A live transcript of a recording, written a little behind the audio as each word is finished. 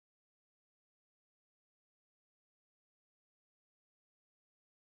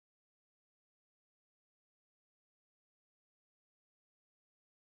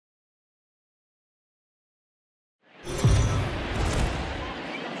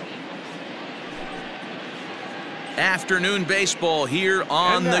Afternoon baseball here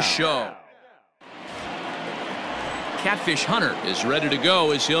on the show. Catfish Hunter is ready to go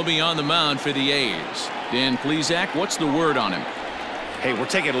as he'll be on the mound for the A's. Dan Plesac, what's the word on him? Hey, we're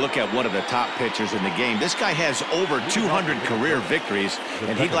taking a look at one of the top pitchers in the game. This guy has over 200 career victories,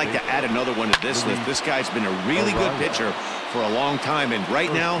 and he'd like to add another one to this list. This guy's been a really good pitcher for a long time, and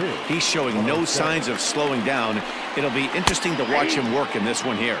right now he's showing no signs of slowing down. It'll be interesting to watch him work in this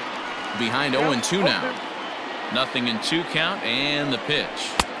one here. Behind 0-2 now. Nothing in 2 count, and the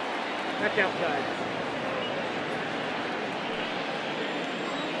pitch. Back outside.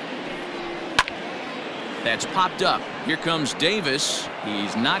 That's popped up. Here comes Davis.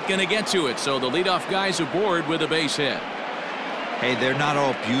 He's not going to get to it, so the leadoff guy's aboard with a base hit. Hey, they're not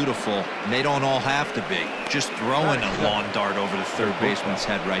all beautiful, and they don't all have to be. Just throwing a lawn dart over the third baseman's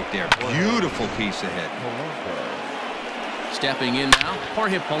head right there. Beautiful piece of hit. Stepping in now,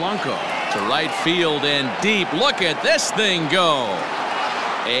 Jorge Polanco to right field and deep. Look at this thing go.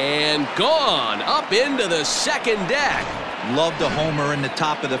 And gone up into the second deck. Loved a homer in the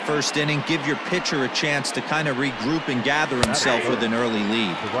top of the first inning. Give your pitcher a chance to kind of regroup and gather himself with an early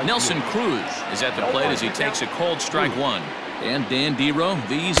lead. Nelson Cruz is at the plate as he takes a cold strike one. And Dan Dero,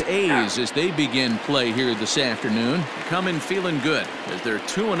 these A's as they begin play here this afternoon come in feeling good as they're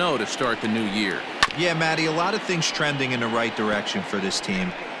 2-0 to start the new year. Yeah, Matty, a lot of things trending in the right direction for this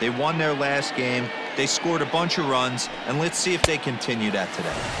team. They won their last game. They scored a bunch of runs, and let's see if they continue that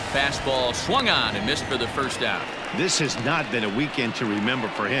today. Fastball swung on and missed for the first out. This has not been a weekend to remember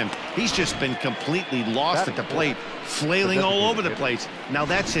for him. He's just been completely lost at the plate, flailing all over the place. Now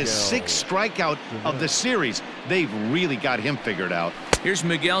that's his 6th strikeout of the series. They've really got him figured out. Here's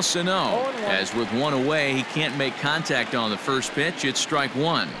Miguel Sano. As with one away, he can't make contact on the first pitch. It's strike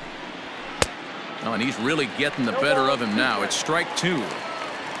 1. Oh, and he's really getting the better of him now. It's strike 2.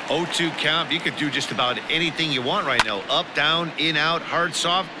 0-2 count. You could do just about anything you want right now. Up, down, in, out, hard,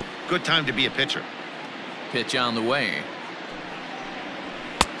 soft. Good time to be a pitcher. Pitch on the way.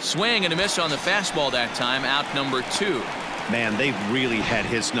 Swing and a miss on the fastball that time. Out number 2. Man, they've really had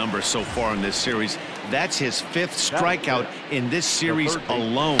his number so far in this series. That's his 5th strikeout in this series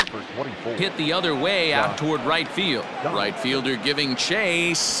alone. Hit the other way out toward right field. Right fielder giving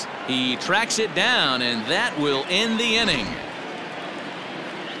chase. He tracks it down, and that will end the inning.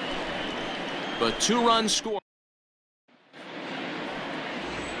 A 2-run score.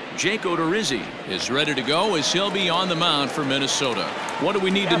 Jake Odorizzi is ready to go as he'll be on the mound for Minnesota. What do we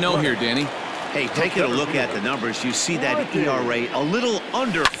need to know here, Danny? Hey, taking a look at the numbers, you see that ERA a little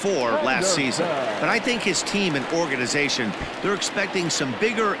under 4 last season. But I think his team and organization, they're expecting some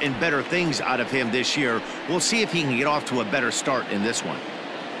bigger and better things out of him this year. We'll see if he can get off to a better start in this one.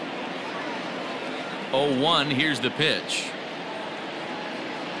 0-1, here's the pitch.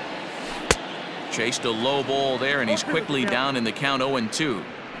 Chased a low ball there, and he's quickly down in the count 0-2.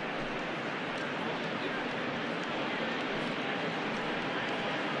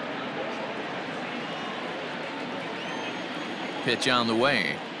 Pitch on the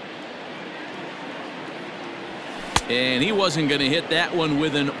way. And he wasn't going to hit that one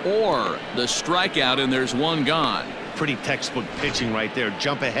with an or. The strikeout, and there's one gone. Pretty textbook pitching right there.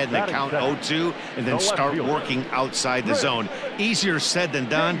 Jump ahead in the count 0-2 and then start working outside the zone. Easier said than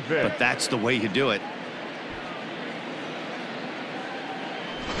done, but that's the way you do it.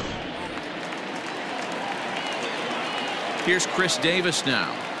 Here's Chris Davis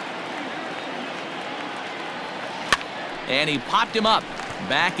now. And he popped him up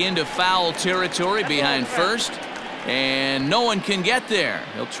back into foul territory behind first, and no one can get there.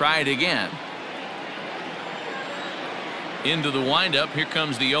 He'll try it again. Into the windup. Here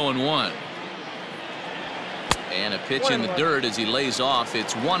comes the 0-1. And a pitch in the dirt as he lays off.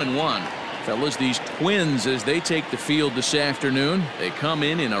 It's 1-1. Fellas, these Twins, as they take the field this afternoon, they come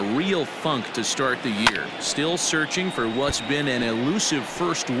in a real funk to start the year. Still searching for what's been an elusive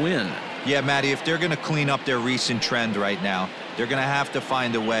first win. Yeah, Matty, if they're going to clean up their recent trend right now, they're going to have to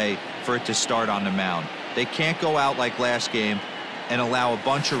find a way for it to start on the mound. They can't go out like last game and allow a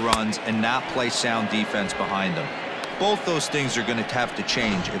bunch of runs and not play sound defense behind them. Both those things are going to have to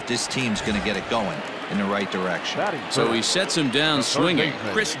change if this team's going to get it going in the right direction. So he sets him down swinging.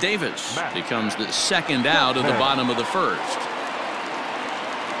 Chris Davis becomes the second out of the bottom of the first.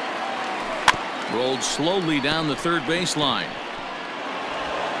 Rolled slowly down the third baseline.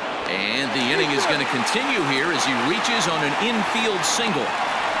 And the inning is going to continue here as he reaches on an infield single.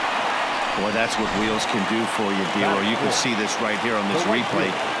 Boy, that's what wheels can do for you, Dero. You can see this right here on this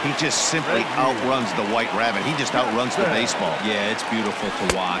replay. He just simply outruns the White Rabbit. He just outruns the baseball. Yeah, it's beautiful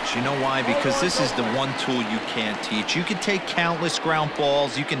to watch. You know why? Because this is the one tool you can't teach. You can take countless ground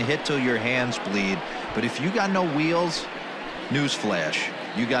balls. You can hit till your hands bleed. But if you got no wheels, newsflash,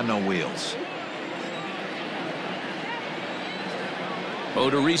 you got no wheels.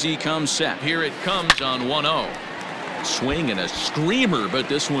 Odorizzi comes set. Here it comes on 1-0. Swing and a screamer, but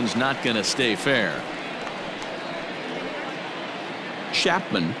this one's not going to stay fair.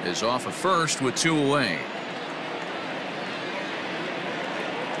 Chapman is off at first with 2 away.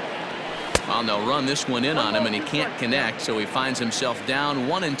 Well, they'll run this one in on him, and he can't connect, so he finds himself down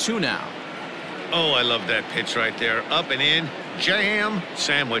 1-2 now. Oh, I love that pitch right there. Up and in, jam,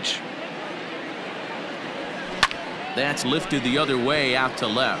 sandwich. That's lifted the other way out to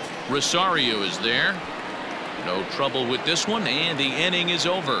left. Rosario is there. No trouble with this one, and the inning is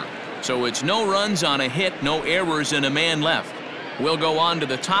over. So it's no runs on a hit, no errors, and a man left. We'll go on to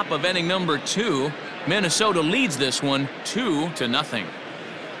the top of inning number 2. Minnesota leads this one 2-0.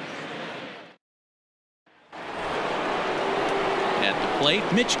 At the plate,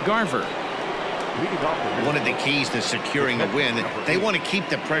 Mitch Garver. One of the keys to securing a win, they want to keep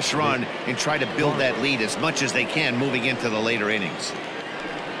the pressure on and try to build that lead as much as they can moving into the later innings.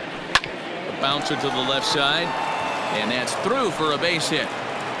 A bouncer to the left side, and that's through for a base hit.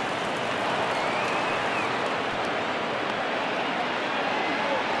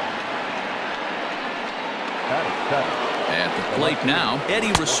 At the plate now,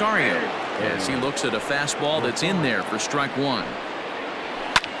 Eddie Rosario, as he looks at a fastball that's in there for strike 1.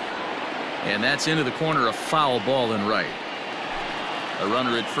 And that's into the corner, a foul ball in right. A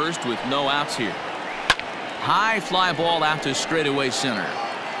runner at first with no outs here. High fly ball out to straightaway center.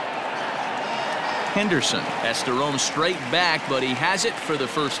 Henderson has to roam straight back, but he has it for the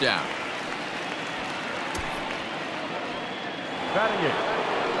first out.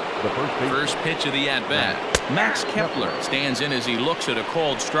 The first pitch of the at-bat. Max Kepler stands in as he looks at a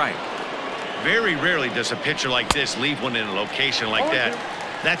called strike. Very rarely does a pitcher like this leave one in a location like that.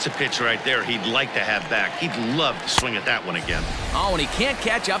 That's a pitch right there he'd like to have back. He'd love to swing at that one again. Oh, and he can't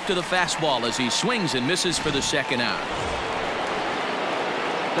catch up to the fastball as he swings and misses for the second out.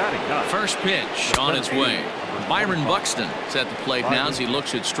 First pitch on its way. Byron Buxton is at the plate now as he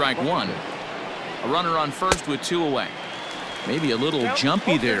looks at strike 1. A runner on first with 2 away. Maybe a little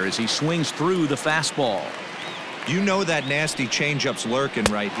jumpy there as he swings through the fastball. You know that nasty changeup's lurking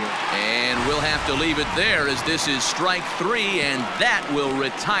right here. And we'll have to leave it there as this is strike 3, and that will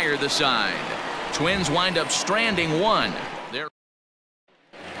retire the side. Twins wind up stranding 1.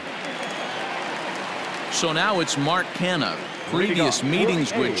 So now it's Mark Canha. Previous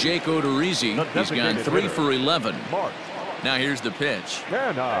meetings with Jake Odorizzi, he's gone 3 for 11. Now here's the pitch.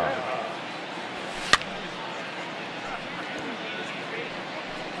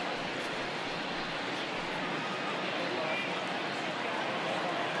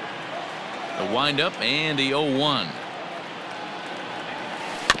 The windup and the 0-1.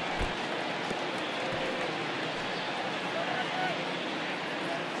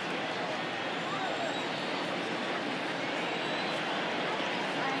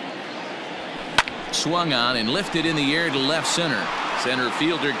 Swung on and lifted in the air to left center. Center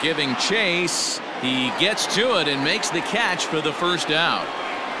fielder giving chase. He gets to it and makes the catch for the first out.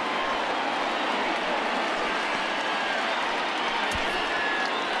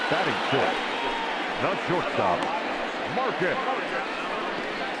 Batting short. The shortstop, Marcus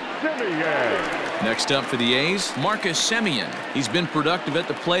Semien. Next up for the A's, Marcus Semien. He's been productive at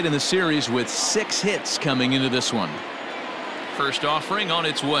the plate in the series with 6 hits coming into this one. First offering on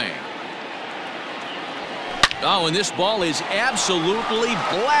its way. Oh, and this ball is absolutely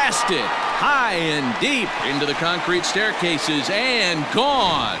blasted high and deep into the concrete staircases and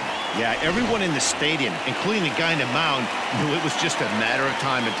gone. Yeah, everyone in the stadium, including the guy in the mound, knew it was just a matter of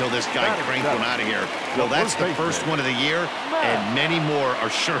time until this guy cranked one out of here. Well, that's the first one of the year, and many more are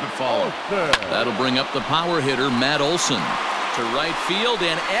sure to follow. That'll bring up the power hitter, Matt Olson, to right field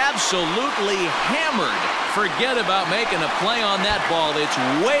and absolutely hammered. Forget about making a play on that ball. It's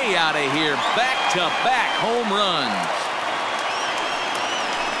way out of here. Back-to-back home runs.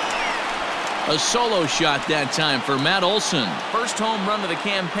 A solo shot that time for Matt Olson. First home run of the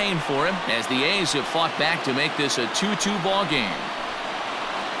campaign for him as the A's have fought back to make this a 2-2 ball game.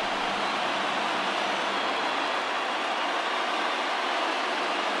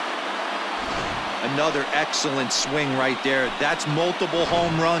 Another excellent swing right there. That's multiple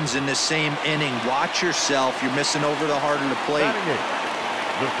home runs in the same inning. Watch yourself. You're missing over the heart of the plate.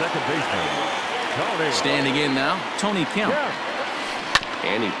 The second baseman, Tony. Standing in now, Tony Kemp.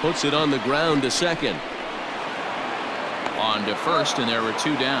 And he puts it on the ground to second. On to first, and there were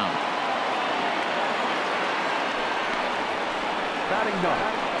 2 down. Batting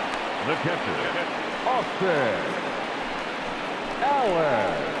ninth, the catcher, Austin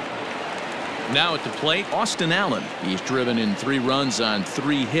Allen. Now at the plate, Austin Allen. He's driven in 3 runs on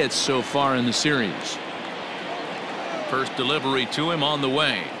 3 hits so far in the series. First delivery to him on the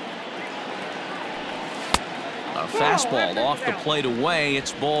way. A fastball off the plate away.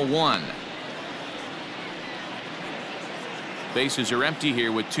 It's ball 1. Bases are empty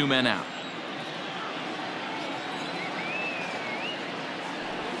here with 2 men out.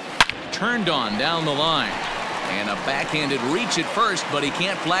 Turned on down the line. And a backhanded reach at first, but he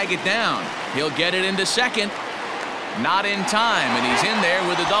can't flag it down. He'll get it into second. Not in time, and he's in there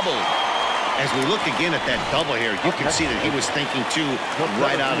with a double. As we look again at that double here, you can see that he was thinking too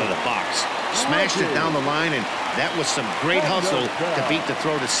right out of the box. Smashed it down the line, and that was some great hustle to beat the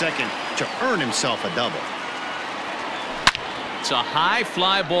throw to second to earn himself a double. It's a high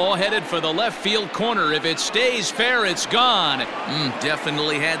fly ball headed for the left field corner. If it stays fair, it's gone.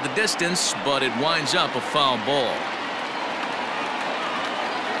 Definitely had the distance, but it winds up a foul ball.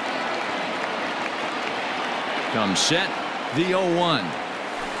 Comes set, the 0-1.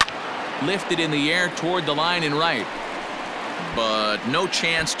 Lifted in the air toward the line and right. But no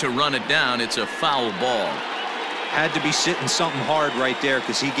chance to run it down. It's a foul ball. Had to be sitting something hard right there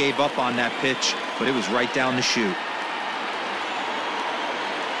because he gave up on that pitch, but it was right down the chute.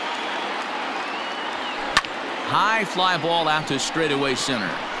 High fly ball out to straightaway center.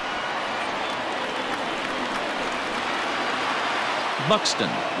 Buxton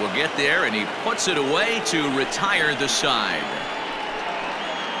will get there, and he puts it away to retire the side.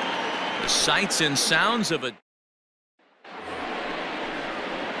 The sights and sounds of a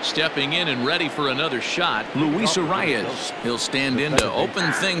stepping in and ready for another shot. Luis Arias. He'll stand in to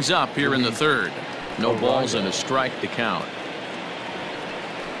open things up here in the 3rd. No balls and a strike to count.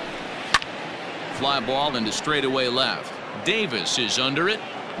 Fly ball into straightaway left. Davis is under it.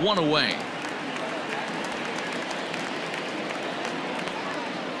 1 away.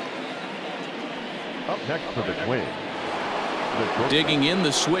 Up next for the Twins. Digging in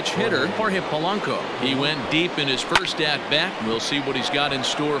the switch hitter, Jorge Polanco. He went deep in his first at-bat. We'll see what he's got in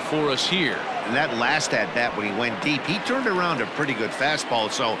store for us here. And that last at-bat when he went deep, he turned around a pretty good fastball.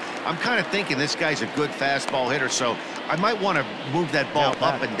 So I'm kind of thinking this guy's a good fastball hitter. So I might want to move that ball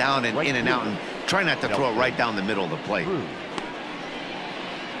up and down and in and out and try not to throw it right down the middle of the plate.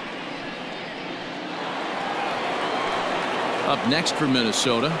 Up next for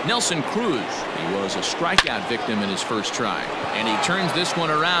Minnesota, Nelson Cruz. He was a strikeout victim in his first try. And he turns this one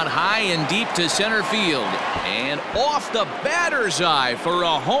around high and deep to center field. And off the batter's eye for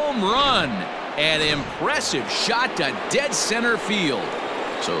a home run. An impressive shot to dead center field.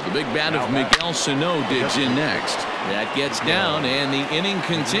 So the big bat of Miguel Sano digs in next. That gets down, and the inning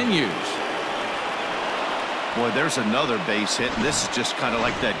continues. Boy, there's another base hit, and this is just kind of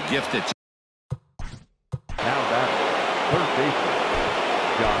like that gift that. Now batting, third baseman,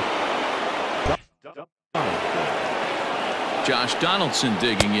 Josh Donaldson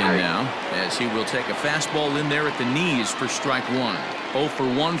digging in now, as he will take a fastball in there at the knees for strike 1. 0 for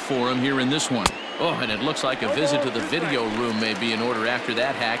 1 for him here in this one. Oh, and it looks like a visit to the video room may be in order after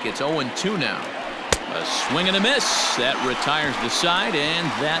that hack. It's 0-2 now. A swing and a miss. That retires the side, and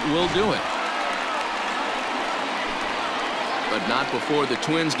that will do it. But not before the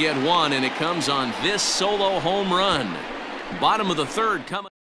Twins get one, and it comes on this solo home run. Bottom of the 3rd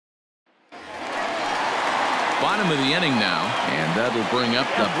coming. Bottom of the inning now, and that'll bring up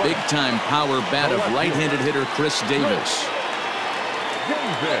the big-time power bat of right-handed hitter Chris Davis.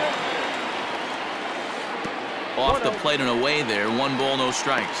 Off the plate and away there. 1 ball, no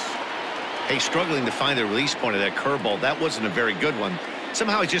strikes. Hey, struggling to find the release point of that curveball. That wasn't a very good one.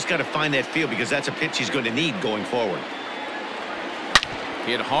 Somehow he's just got to find that feel because that's a pitch he's going to need going forward.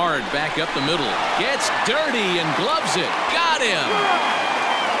 Hit hard back up the middle. Gets dirty and gloves it. Got him.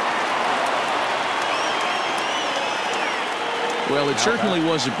 Well, it certainly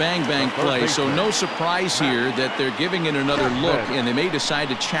was a bang-bang play, so no surprise here that they're giving it another look, and they may decide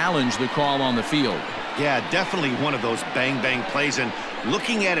to challenge the call on the field. Yeah, definitely one of those bang-bang plays, and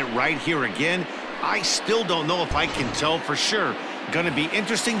looking at it right here again, I still don't know if I can tell for sure. Going to be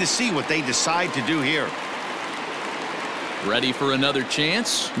interesting to see what they decide to do here. Ready for another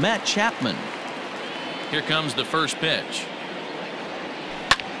chance? Matt Chapman. Here comes the first pitch.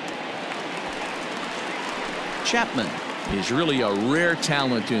 Chapman is really a rare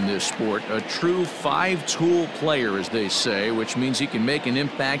talent in this sport, a true 5-tool player, as they say, which means he can make an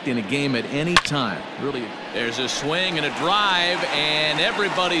impact in a game at any time. Really, there's a swing and a drive, and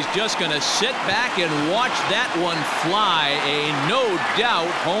everybody's just going to sit back and watch that one fly. A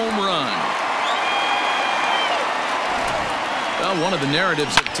no-doubt home run. Well, one of the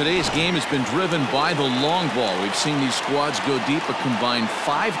narratives of today's game has been driven by the long ball. We've seen these squads go deep a combined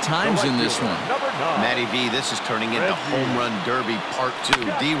 5 times in this one. Matty V, this is turning into home run derby part 2.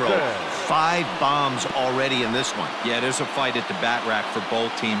 D-Roll, 5 bombs already in this one. Yeah, there's a fight at the bat rack for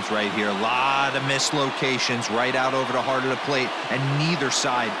both teams right here. A lot of missed locations right out over the heart of the plate, and neither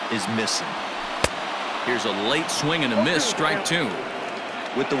side is missing. Here's a late swing and a miss, strike 2.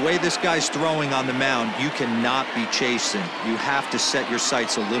 With the way this guy's throwing on the mound, you cannot be chasing. You have to set your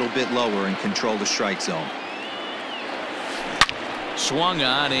sights a little bit lower and control the strike zone. Swung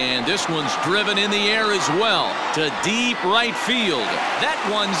on, and this one's driven in the air as well to deep right field. That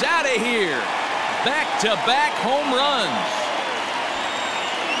one's out of here. Back-to-back home runs.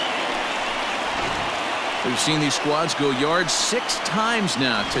 We've seen these squads go yards 6 times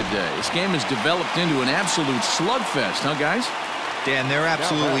now today. This game has developed into an absolute slugfest, huh, guys? Dan, they're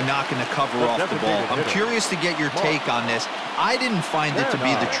absolutely not going to cover off the ball. I'm curious to get your take on this. I didn't find it to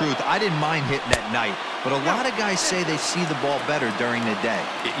be the truth. I didn't mind hitting at night, but a lot of guys say they see the ball better during the day.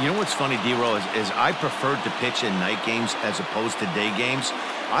 You know what's funny, D-Roll, is I preferred to pitch in night games as opposed to day games.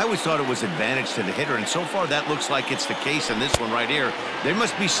 I always thought it was advantage to the hitter, and so far that looks like it's the case in this one right here. They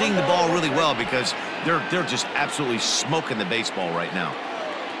must be seeing the ball really well because they're just absolutely smoking the baseball right now.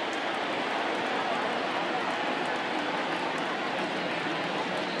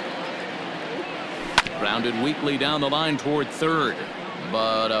 Grounded weakly down the line toward third,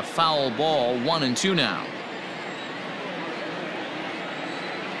 but a foul ball, 1-2 now.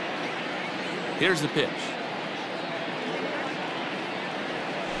 Here's the pitch.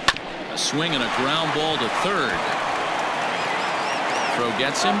 A swing and a ground ball to third. Throw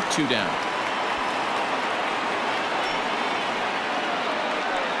gets him, 2 down.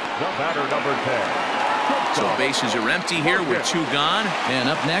 The batter, number 10. So bases are empty here with 2 gone. And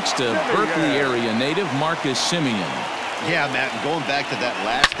up next, a Berkeley area native, Marcus Simeon. Yeah, Matt, and going back to that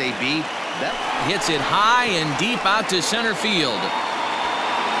last AB, that hits it high and deep out to center field.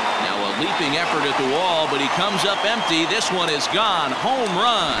 Now a leaping effort at the wall, but he comes up empty. This one is gone. Home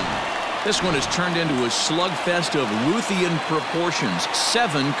run. This one has turned into a slugfest of Ruthian proportions.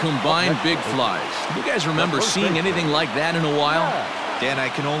 7 combined big flies. You guys remember seeing anything like that in a while? Dan,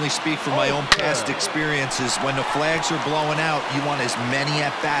 I can only speak from my own past experiences. When the flags are blowing out, you want as many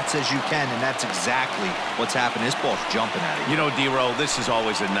at-bats as you can, and that's exactly what's happening. This ball's jumping at you. You know, D-Roll, this is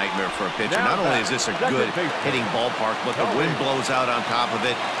always a nightmare for a pitcher. Not only is this a good hitting ballpark, but the wind blows out on top of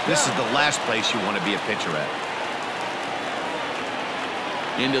it. This is the last place you want to be a pitcher at.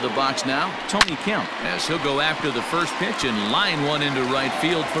 Into the box now, Tony Kemp, as he'll go after the first pitch and line one into right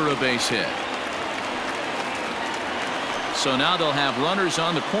field for a base hit. So now they'll have runners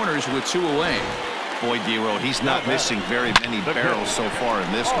on the corners with 2 away. Boy, D-Roll, he's not missing very many barrels so far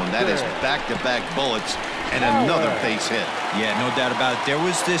in this one. That is back-to-back bullets and another base hit. Yeah, no doubt about it. There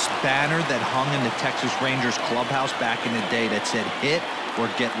was this banner that hung in the Texas Rangers clubhouse back in the day that said, hit or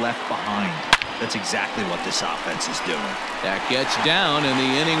get left behind. That's exactly what this offense is doing. That gets down, and the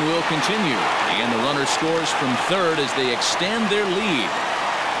inning will continue. And the runner scores from third as they extend their lead.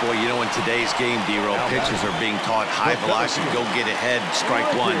 Boy, you know, in today's game, D-Roll, pitchers are being taught high velocity, go get ahead, strike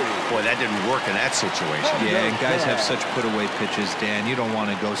 1. Boy, that didn't work in that situation. Yeah, and guys have such put-away pitches, Dan. You don't want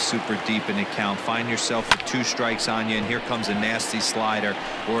to go super deep in the count. Find yourself with 2 strikes on you, and here comes a nasty slider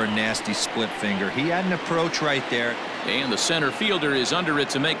or a nasty split finger. He had an approach right there. And the center fielder is under it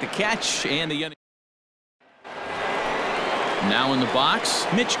to make the catch, and the inning. Now in the box,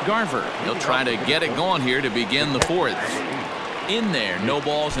 Mitch Garver. He'll try to get it going here to begin the 4th. In there, no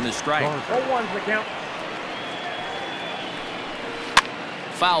balls and a strike. 0-1's the count.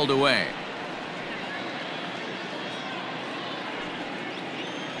 Fouled away.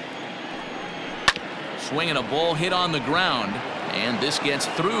 Swinging a ball hit on the ground, and this gets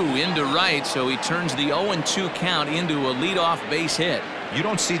through into right, so he turns the 0-2 count into a leadoff base hit. You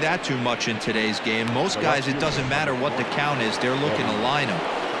don't see that too much in today's game. Most guys, it doesn't matter what the count is, they're looking to line them,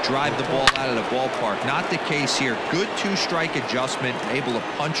 drive the ball out of the ballpark. Not the case here. Good 2-strike adjustment, able to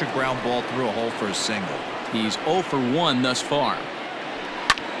punch a ground ball through a hole for a single. He's 0 for 1 thus far.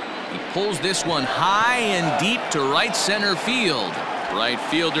 He pulls this one high and deep to right center field. Right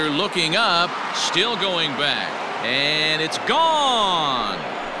fielder looking up, still going back, and it's gone.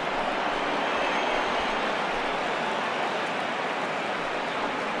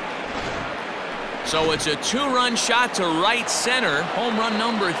 So it's a 2-run shot to right center. Home run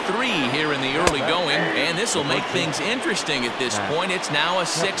number 3 here in the early going. And this will make things interesting at this point. It's now a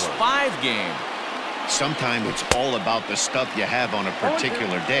 6-5 game. Sometimes it's all about the stuff you have on a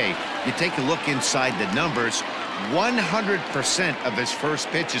particular day. You take a look inside the numbers. 100% of his first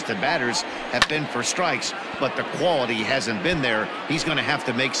pitches to batters have been for strikes, but the quality hasn't been there. He's going to have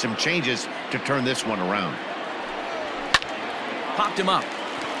to make some changes to turn this one around. Popped him up.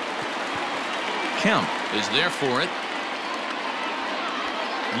 Kemp is there for it.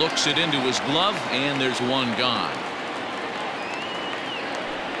 Looks it into his glove, and there's one gone.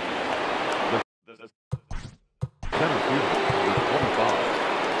 Center field, number 25,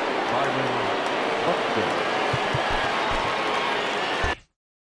 Oakland.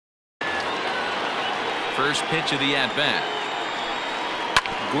 First pitch of the at-bat.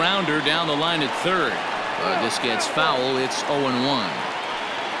 Grounder down the line at third. This gets foul. It's 0-1.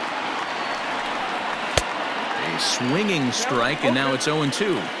 A swinging strike, and now it's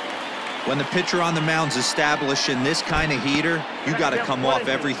 0-2. When the pitcher on the mound's establishing this kind of heater, you got to come off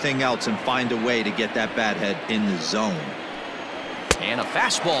everything else and find a way to get that bat head in the zone. And a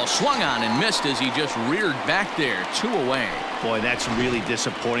fastball swung on and missed as he just reared back there. 2 away. Boy, that's really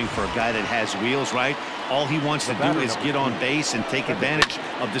disappointing for a guy that has wheels, right? All he wants to do is get on base and take advantage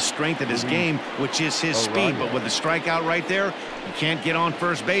of the strength of his game, which is his speed. But with the strikeout right there, you can't get on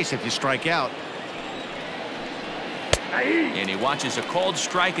first base if you strike out. And he watches a called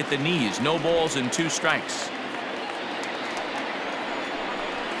strike at the knees. No balls and 2 strikes.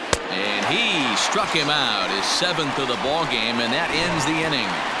 And he struck him out, his 7th of the ball game, and that ends the inning.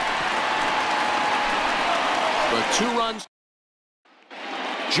 But 2 runs.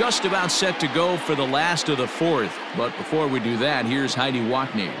 Just about set to go for the last of the 4th. But before we do that, here's Heidi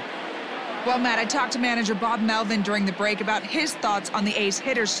Watney. Well, Matt, I talked to manager Bob Melvin during the break about his thoughts on the A's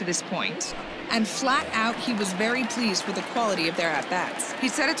hitters to this point. And flat out, he was very pleased with the quality of their at-bats. He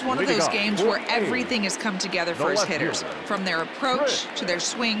said it's one of those games where everything has come together for his hitters. From their approach to their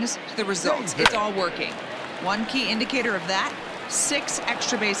swings to the results. It's all working. One key indicator of that, 6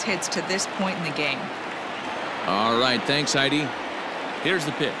 extra base hits to this point in the game. All right, thanks, Heidi. Here's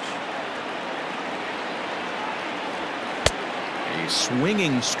the pitch. A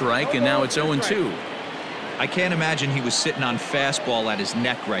swinging strike, and now it's 0-2. I can't imagine he was sitting on fastball at his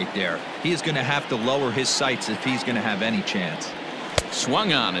neck right there. He is going to have to lower his sights if he's going to have any chance.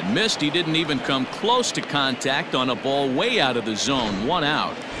 Swung on and missed. He didn't even come close to contact on a ball way out of the zone. 1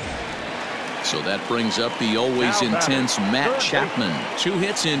 out. So that brings up the always intense Matt Chapman. 2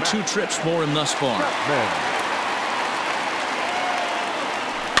 hits and 2 trips for him thus far.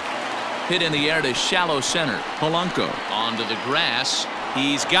 Hit in the air to shallow center. Polanco onto the grass.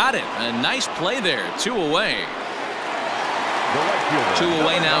 He's got it. A nice play there. 2 away. 2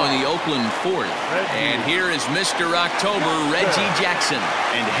 away now in the Oakland 4th. And here is Mr. October, Reggie Jackson.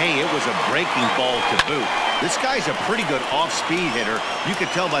 And hey, it was a breaking ball to boot. This guy's a pretty good off-speed hitter. You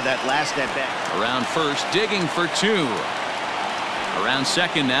could tell by that last at-bat. Around first, digging for 2. Around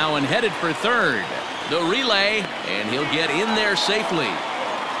second now and headed for third. The relay, and he'll get in there safely.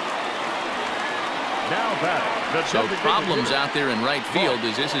 So problems out there in right field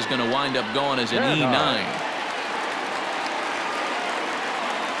as this is going to wind up going as an E9.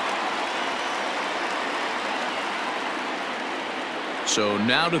 So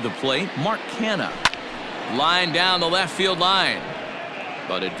now to the plate, Mark Canha. Line down the left field line.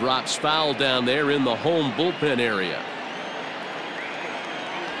 But it drops foul down there in the home bullpen area.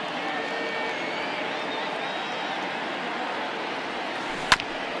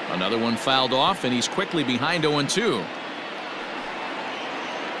 Another one fouled off, and he's quickly behind 0-2.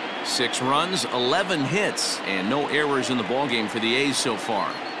 6 runs, 11 hits, and no errors in the ballgame for the A's so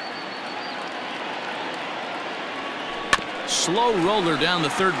far. Slow roller down the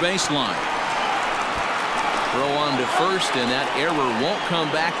third baseline. Throw on to first, and that error won't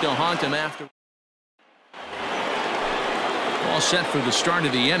come back to haunt him after. All set for the start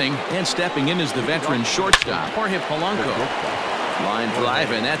of the inning, and stepping in is the veteran shortstop, Jorge Polanco. Line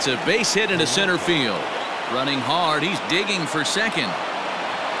drive, and that's a base hit into center field. Running hard, he's digging for second.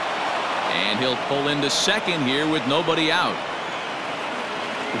 And he'll pull into second here with nobody out.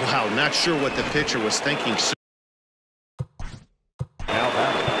 Wow, not sure what the pitcher was thinking.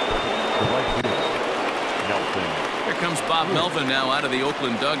 Here comes Bob Melvin now out of the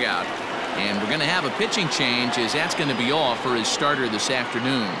Oakland dugout. And we're going to have a pitching change as that's going to be all for his starter this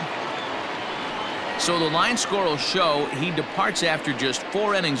afternoon. So the line score will show he departs after just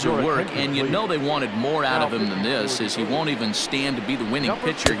 4 innings of work, and you know they wanted more out of him than this, as he won't even stand to be the winning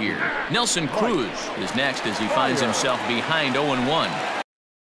pitcher here. Nelson Cruz is next as he finds himself behind 0-1.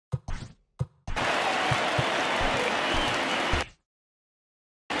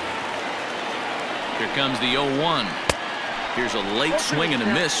 Here comes the 0-1. Here's a late swing and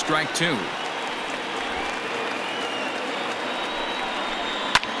a miss, strike 2.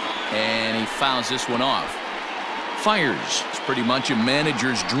 And he fouls this one off. Fires. It's pretty much a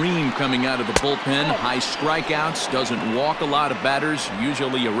manager's dream coming out of the bullpen. High strikeouts, doesn't walk a lot of batters,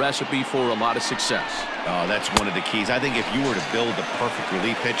 usually a recipe for a lot of success. Oh, that's one of the keys. I think if you were to build a perfect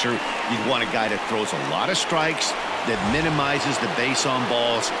relief pitcher, you'd want a guy that throws a lot of strikes, that minimizes the base on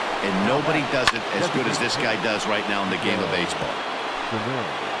balls, and nobody does it as good as this guy does right now in the game of baseball.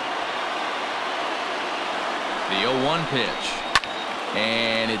 The 0-1 pitch.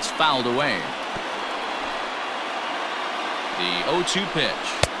 And it's fouled away. The 0-2 pitch.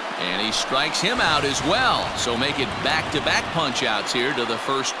 And he strikes him out as well. So make it back-to-back punch-outs here to the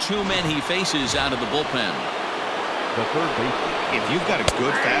first two men he faces out of the bullpen. The third baseman. If you've got a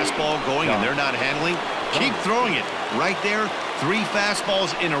good fastball going and they're not handling, keep throwing it. Right there, 3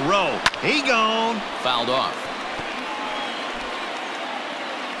 fastballs in a row. He gone. Fouled off.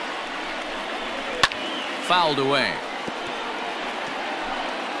 Fouled away.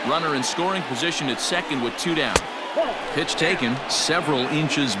 Runner in scoring position at second with 2 down. Pitch taken several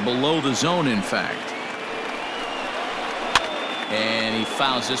inches below the zone, in fact. And he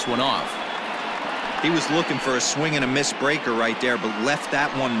fouls this one off. He was looking for a swing and a miss breaker right there, but left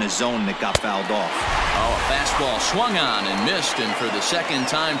that one in the zone that got fouled off. Oh, a fastball swung on and missed, and for the second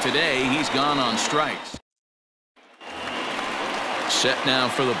time today, he's gone on strikes. Set now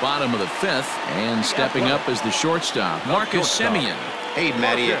for the bottom of the 5th, and stepping up as the shortstop, Marcus Semien. Hey,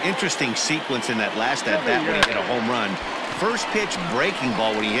 Matty, an interesting sequence in that last at-bat when he hit a home run. First pitch breaking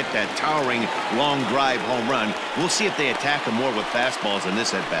ball when he hit that towering long drive home run. We'll see if they attack him more with fastballs in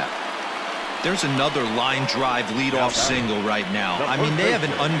this at-bat. There's another line drive leadoff single right now. I mean, they've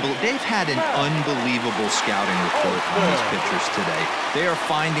had an unbelievable scouting report on these pitchers today. They are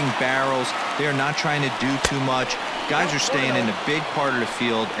finding barrels. They are not trying to do too much. Guys are staying in the big part of the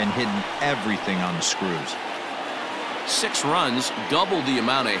field and hitting everything on the screws. 6 runs, double the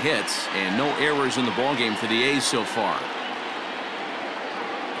amount of hits, and no errors in the ballgame for the A's so far.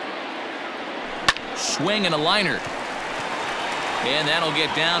 Swing and a liner. And that'll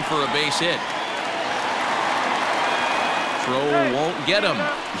get down for a base hit. Throw won't get him.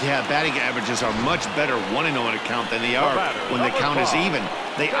 Yeah, batting averages are much better 1-0 in a count than they are when the count is even.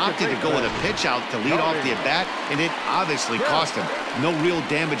 They opted to go with a pitch out to lead off the at-bat, and it obviously cost them. No real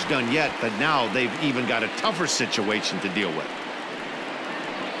damage done yet, but now they've even got a tougher situation to deal with.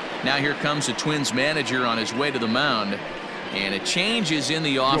 Now here comes the Twins manager on his way to the mound. And a change is in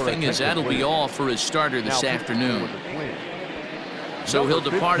the offing, as that'll be all for his starter this afternoon. So he'll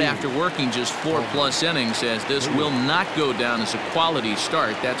depart after working just 4+ innings, as this will not go down as a quality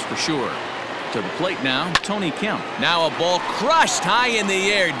start, that's for sure. To the plate now, Tony Kemp. Now a ball crushed high in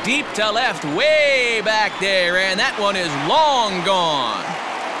the air, deep to left, way back there, and that one is long gone.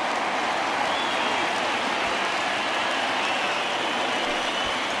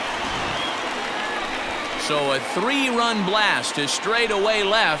 So a 3-run blast to straightaway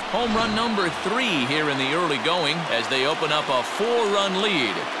left. Home run number 3 here in the early going as they open up a 4-run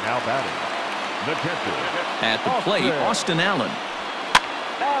lead. Now batting, the catcher. At the plate, Austin Allen.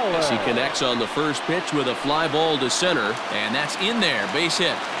 As he connects on the first pitch with a fly ball to center, and that's in there, base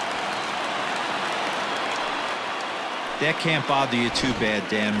hit. That can't bother you too bad,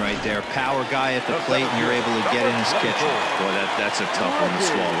 Dan, right there. Power guy at the plate, and you're able to get in his kitchen. Boy, that's a tough one to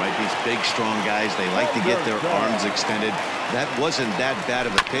swallow, right? These big, strong guys, they like to get their arms extended. That wasn't that bad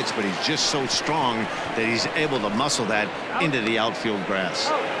of a pitch, but he's just so strong that he's able to muscle that into the outfield grass.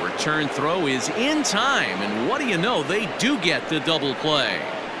 Return throw is in time, and what do you know, they do get the double play.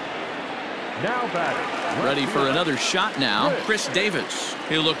 Now batting. Ready for another shot now, Chris Davis.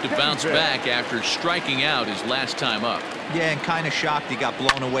 He'll look to bounce back after striking out his last time up. Yeah, and kind of shocked he got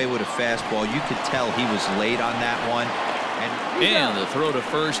blown away with a fastball. You could tell he was late on that one. And the throw to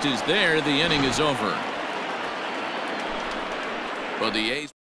first is there. The inning is over. For the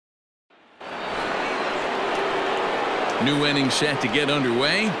A's. New inning set to get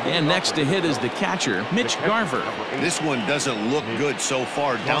underway, and next to hit is the catcher, Mitch Garver. This one doesn't look good so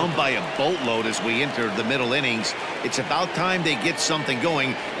far. Down by a boatload as we enter the middle innings. It's about time they get something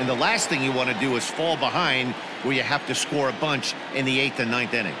going, and the last thing you want to do is fall behind where you have to score a bunch in the 8th and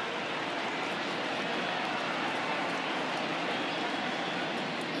 9th inning.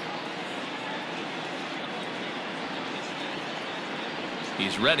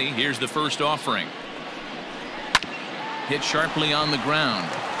 He's ready. Here's the first offering. Hit sharply on the ground.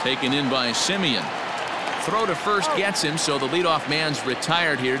 Taken in by Semien. Throw to first gets him, so the leadoff man's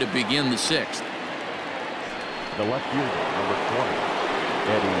retired here to begin the 6th. The left fielder, number 20,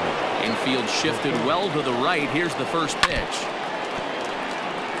 Eddie. Infield shifted well to the right. Here's the first pitch.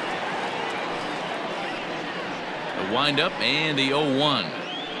 A windup and the 0-1.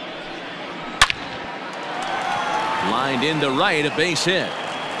 Lined into right, a base hit.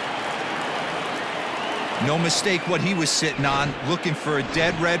 No mistake what he was sitting on, looking for a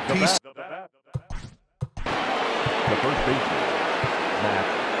dead red piece. The first baseman, Max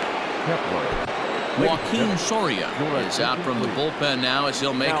Kepler. Joaquin Soria is out from the bullpen now as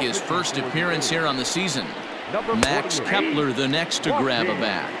he'll make his first appearance here on the season. Max Kepler the next to grab a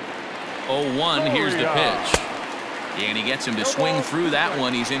bat. 0-1, here's the pitch. And he gets him to swing through that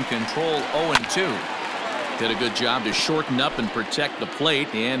one. He's in control, 0-2. Did a good job to shorten up and protect the plate,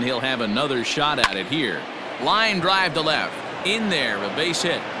 and he'll have another shot at it here. Line drive to left. In there, a base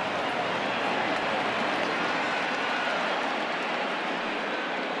hit.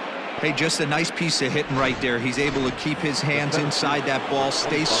 Hey, just a nice piece of hitting right there. He's able to keep his hands inside that ball,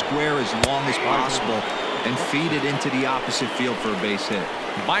 stay square as long as possible, and feed it into the opposite field for a base hit.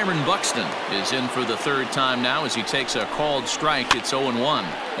 Byron Buxton is in for the third time now as he takes a called strike. It's 0-1,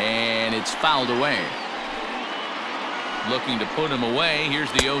 and it's fouled away. Looking to put him away.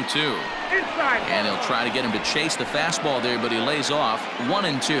 Here's the 0-2. And he'll try to get him to chase the fastball there, but he lays off.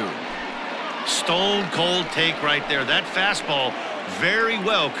 1-2. Stone cold take right there. That fastball very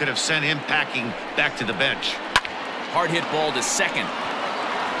well could have sent him packing back to the bench. Hard hit ball to second.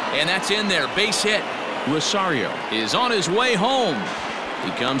 And that's in there. Base hit. Rosario is on his way home.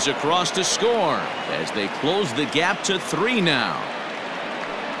 He comes across to score as they close the gap to 3 now.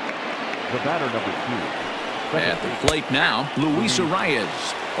 The batter, number 2. At the plate now, Luis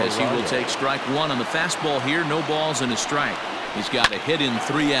Arias, as he will take strike 1 on the fastball here. No balls and a strike. He's got a hit in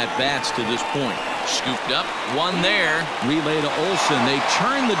 3 at-bats to this point. Scooped up, 1 there. Relay to Olsen. They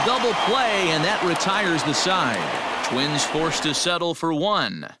turn the double play, and that retires the side. Twins forced to settle for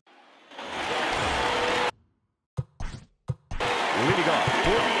 1. Leading off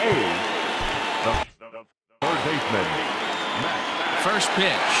for the A's, the third baseman, Max. First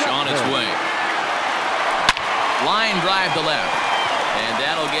pitch on its way. Line drive to left. And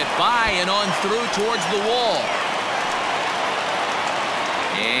that'll get by and on through towards the wall.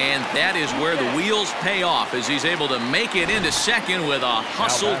 And that is where the wheels pay off as he's able to make it into second with a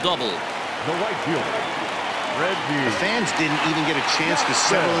hustle double. The right fielder, Reggie. The fans didn't even get a chance to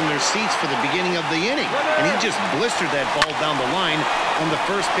settle in their seats for the beginning of the inning. And he just blistered that ball down the line on the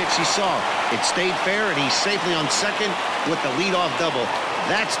first pitch he saw. It stayed fair, and he's safely on second with the leadoff double.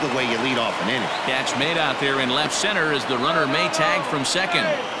 That's the way you lead off an inning. Catch made out there in left center as the runner may tag from second.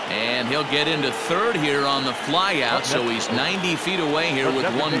 And he'll get into third here on the fly out, so he's 90 feet away here with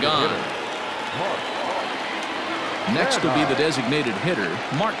 1 gone. Next will be the designated hitter,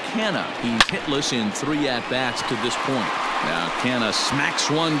 Mark Canha. He's hitless in 3 at-bats to this point. Now Canha smacks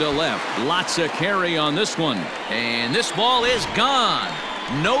one to left. Lots of carry on this one. And this ball is gone.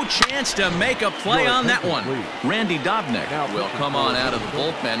 No chance to make a play on that one. Randy Dobnak will come on out of the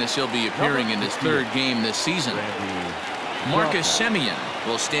bullpen as he'll be appearing in his 3rd game this season. Marcus Semien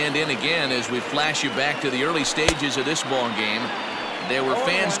will stand in again as we flash you back to the early stages of this ball game. There were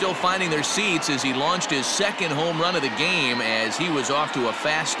fans still finding their seats as he launched his 2nd home run of the game as he was off to a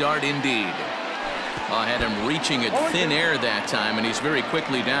fast start indeed. I had him reaching at thin air that time, and he's very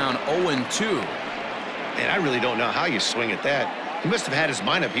quickly down 0-2. And I really don't know how you swing at that. He must have had his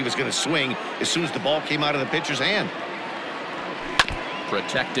mind up he was going to swing as soon as the ball came out of the pitcher's hand.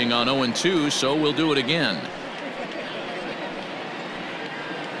 Protecting on 0-2, so we'll do it again.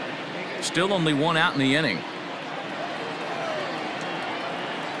 Still only 1 out in the inning.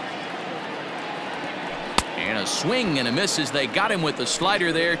 And a swing and a miss as they got him with the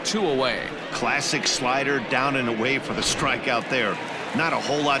slider there, 2 away. Classic slider down and away for the strikeout there. Not a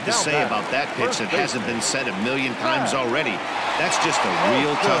whole lot to say about that pitch that hasn't been said a million times already. That's just a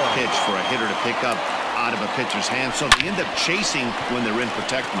real tough pitch for a hitter to pick up out of a pitcher's hand, so they end up chasing when they're in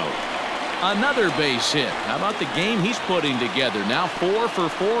protect mode. Another base hit. How about the game he's putting together? Now 4 for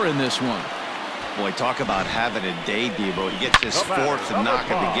 4 in this one. Boy, talk about having a day, Debo. He gets his 4th knock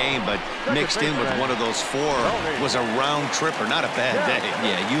of the game, but mixed in with one of those 4 was a round tripper. Not a bad day.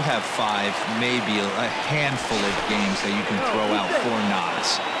 Yeah, you have 5, maybe a handful of games that you can throw out 4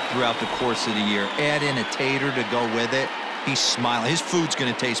 knocks throughout the course of the year. Add in a tater to go with it. He's smiling. His food's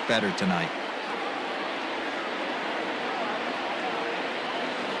going to taste better tonight.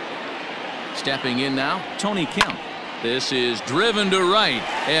 Stepping in now, Tony Kemp. This is driven to right,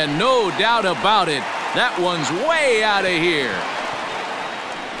 and no doubt about it, that one's way out of here.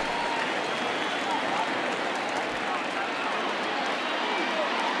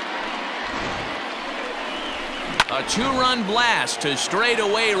 A 2-run blast to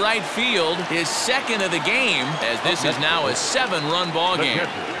straightaway right field, his 2nd of the game, as this is now a 7-run ball game.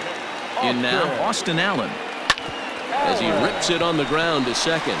 In now, Austin Allen. as he rips it on the ground to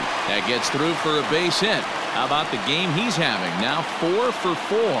second. That gets through for a base hit. How about the game he's having? Now 4 for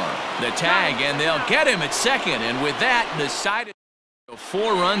 4. The tag, and they'll get him at second. And with that, the side is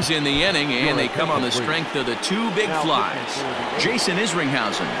 4 runs in the inning, and they come on the strength of the 2 big flies. Jason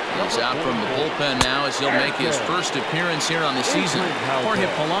Isringhausen is out from the bullpen now as he'll make his first appearance here on the season. Jorge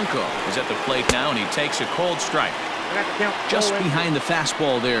Polanco is at the plate now, and he takes a cold strike. Just behind the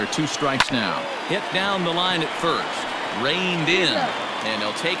fastball there, 2 strikes now. Hit down the line at first. Reined in, and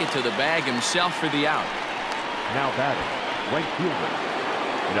he'll take it to the bag himself for the out. Now batting, right fielder,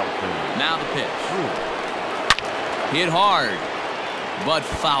 Nelson. Now the pitch. Hit hard, but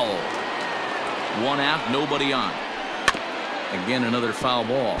foul. 1 out, nobody on. Again, another foul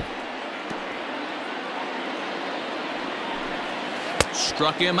ball.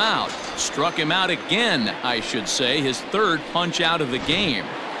 Struck him out. Struck him out again, I should say. His 3rd punch out of the game.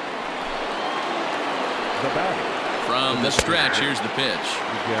 The batter. From the stretch, here's the pitch.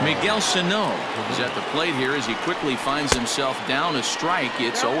 Miguel Sano is at the plate here as he quickly finds himself down a strike.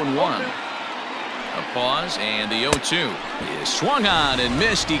 It's 0-1. A pause, and the 0-2 is swung on and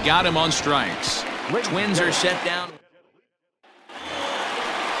missed. He got him on strikes. Twins are set down.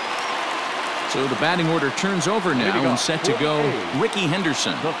 So the batting order turns over now and set to go Ricky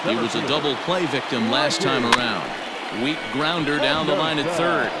Henderson. He was a double play victim last time around. Weak grounder down the line at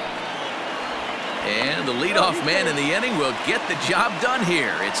 3rd. And the leadoff man in the inning will get the job done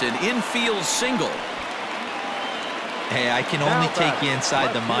here. It's an infield single. Hey, I can only take you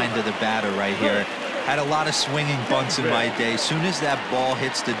inside the mind of the batter right here. Had a lot of swinging bunts in my day. Soon as that ball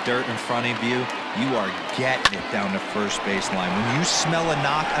hits the dirt in front of you, you are getting it down the first base line. When you smell a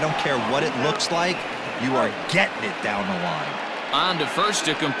knock, I don't care what it looks like, you are getting it down the line. On to first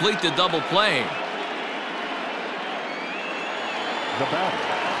to complete the double play. The batter.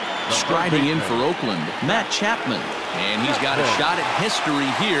 Striding in for Oakland, Matt Chapman. And he's got a shot at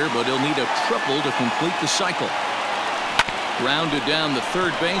history here, but he'll need a triple to complete the cycle. Grounded down the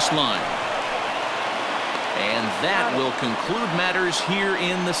 3rd baseline. And that will conclude matters here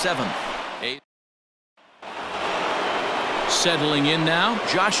in the 7th. Settling in now,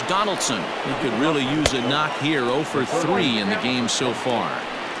 Josh Donaldson. He could really use a knock here. 0 for 3 in the game so far.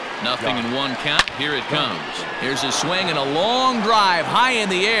 Nothing in 1 count. Here it comes. Here's a swing and a long drive high in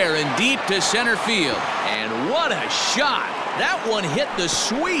the air and deep to center field. And what a shot. That one hit the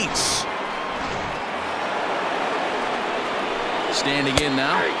sweets. Standing in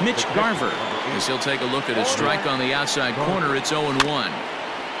now, Mitch Garver, as he'll take a look at a strike on the outside corner. It's 0-1.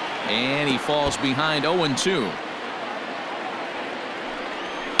 And he falls behind 0-2.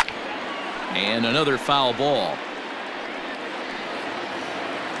 And another foul ball.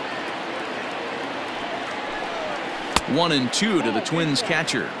 1-2 to the Twins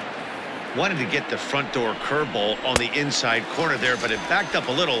catcher. Wanted to get the front door curveball on the inside corner there, but it backed up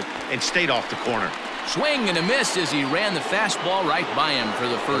a little and stayed off the corner. Swing and a miss as he ran the fastball right by him for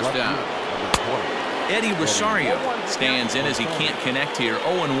the first out. Eddie Rosario stands in as he can't connect here.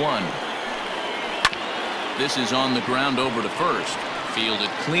 0-1. This is on the ground over to first. Fielded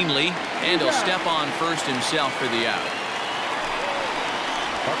cleanly, and he'll step on first himself for the out.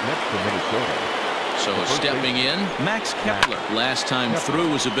 Up next for Minnesota. So stepping in, Max Kepler. Last time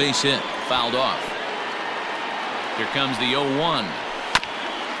through was a base hit. Fouled off. Here comes the 0-1.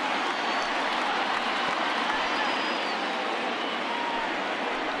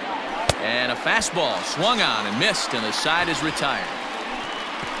 And a fastball swung on and missed, and the side is retired.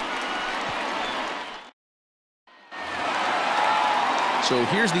 So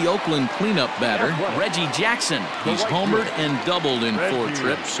here's the Oakland cleanup batter, Reggie Jackson. He's homered and doubled in 4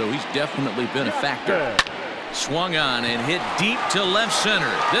 trips, so he's definitely been a factor. Swung on and hit deep to left center.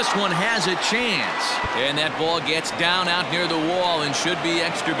 This one has a chance. And that ball gets down out near the wall and should be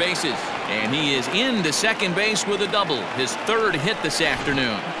extra bases. And he is into second base with a double, his 3rd hit this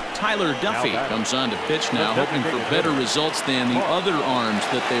afternoon. Tyler Duffy comes on to pitch now, hoping for better results than the other arms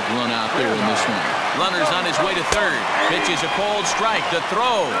that they've run out there in this one. Runner's on his way to 3rd. Pitches a cold strike. The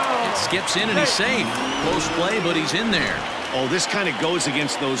throw. It skips in and he's safe. Close play, but he's in there. Oh, this kind of goes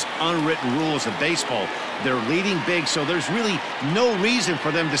against those unwritten rules of baseball. They're leading big, so there's really no reason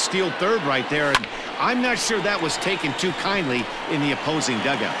for them to steal 3rd right there. And I'm not sure that was taken too kindly in the opposing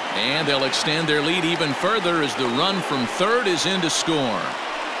dugout. And they'll extend their lead even further as the run from 3rd is in to score.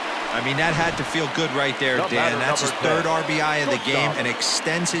 I mean, that had to feel good right there, Dan. That's his 3rd RBI of the game and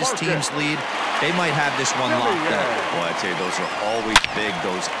extends his team's lead. They might have this one locked up. Boy, I tell you, those are always big,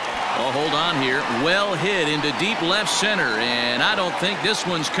 those. Well, hold on here. Well hit into deep left center, and I don't think this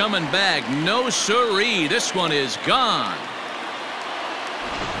one's coming back. No siree. This one is gone.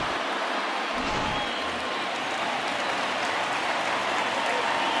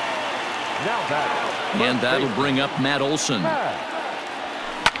 Now batting. And that'll bring up Matt Olson.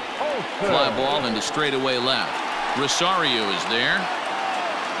 Fly ball into straightaway left. Rosario is there.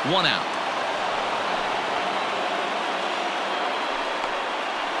 1 out.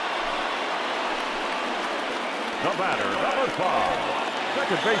 The batter, number 5,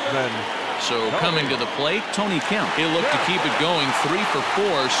 second baseman. So coming to the plate, Tony Kemp. He'll look to keep it going. 3 for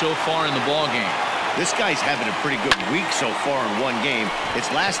 4 so far in the ball game. This guy's having a pretty good week so far in one game. His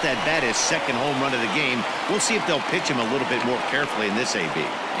last at bat, his second home run of the game. We'll see if they'll pitch him a little bit more carefully in this AB.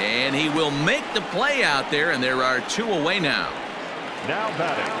 And he will make the play out there, and there are 2 away now. Now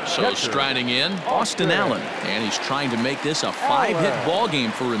batting. So striding in, Austin Allen. And he's trying to make this a 5-hit ball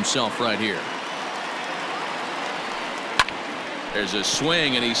game for himself right here. There's a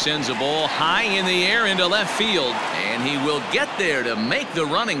swing, and he sends a ball high in the air into left field. And he will get there to make the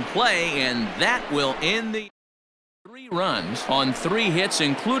running play, and that will end the 3 runs on 3 hits,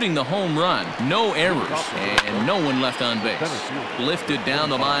 including the home run. No errors, and no one left on base. Lifted down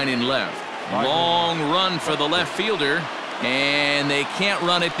the line in left. Long run for the left fielder, and they can't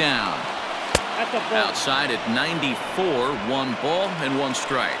run it down. Outside at 94, 1 ball and 1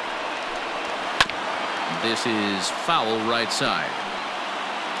 strike. This is foul right side.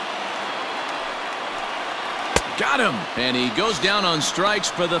 Got him, and he goes down on strikes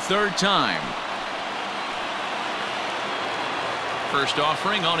for the 3rd time. First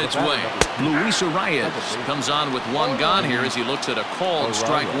offering on its way. Luis Arias comes on with 1 gone here as he looks at a called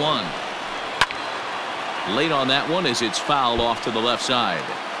strike 1. Late on that one as it's fouled off to the left side.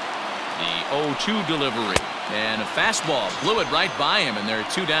 The 0-2 delivery, and a fastball blew it right by him, and they're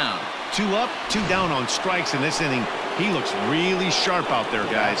 2 down. 2 up, 2 down on strikes in this inning. He looks really sharp out there,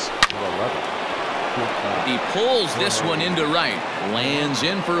 guys. He pulls this one into right. Lands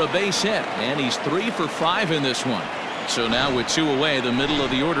in for a base hit. And he's 3 for 5 in this one. So now with 2 away, the middle of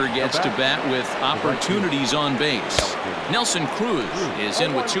the order gets to bat with opportunities on base. Nelson Cruz is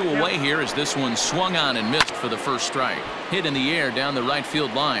in with 2 away here as this one swung on and missed for the first strike. Hit in the air down the right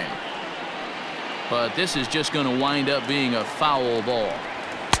field line. But this is just going to wind up being a foul ball.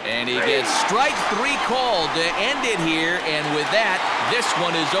 And he gets strike 3 called to end it here, and with that, this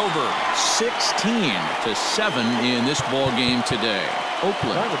one is over. 16-7 in this ball game today.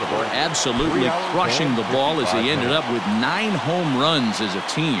 Oakland were absolutely crushing the ball as they ended up with 9 home runs as a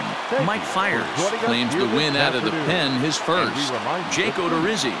team. Mike Fiers claims the win out of the pen, his first. Jake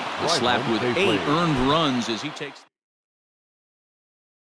Odorizzi is slapped with 8 earned runs as he takes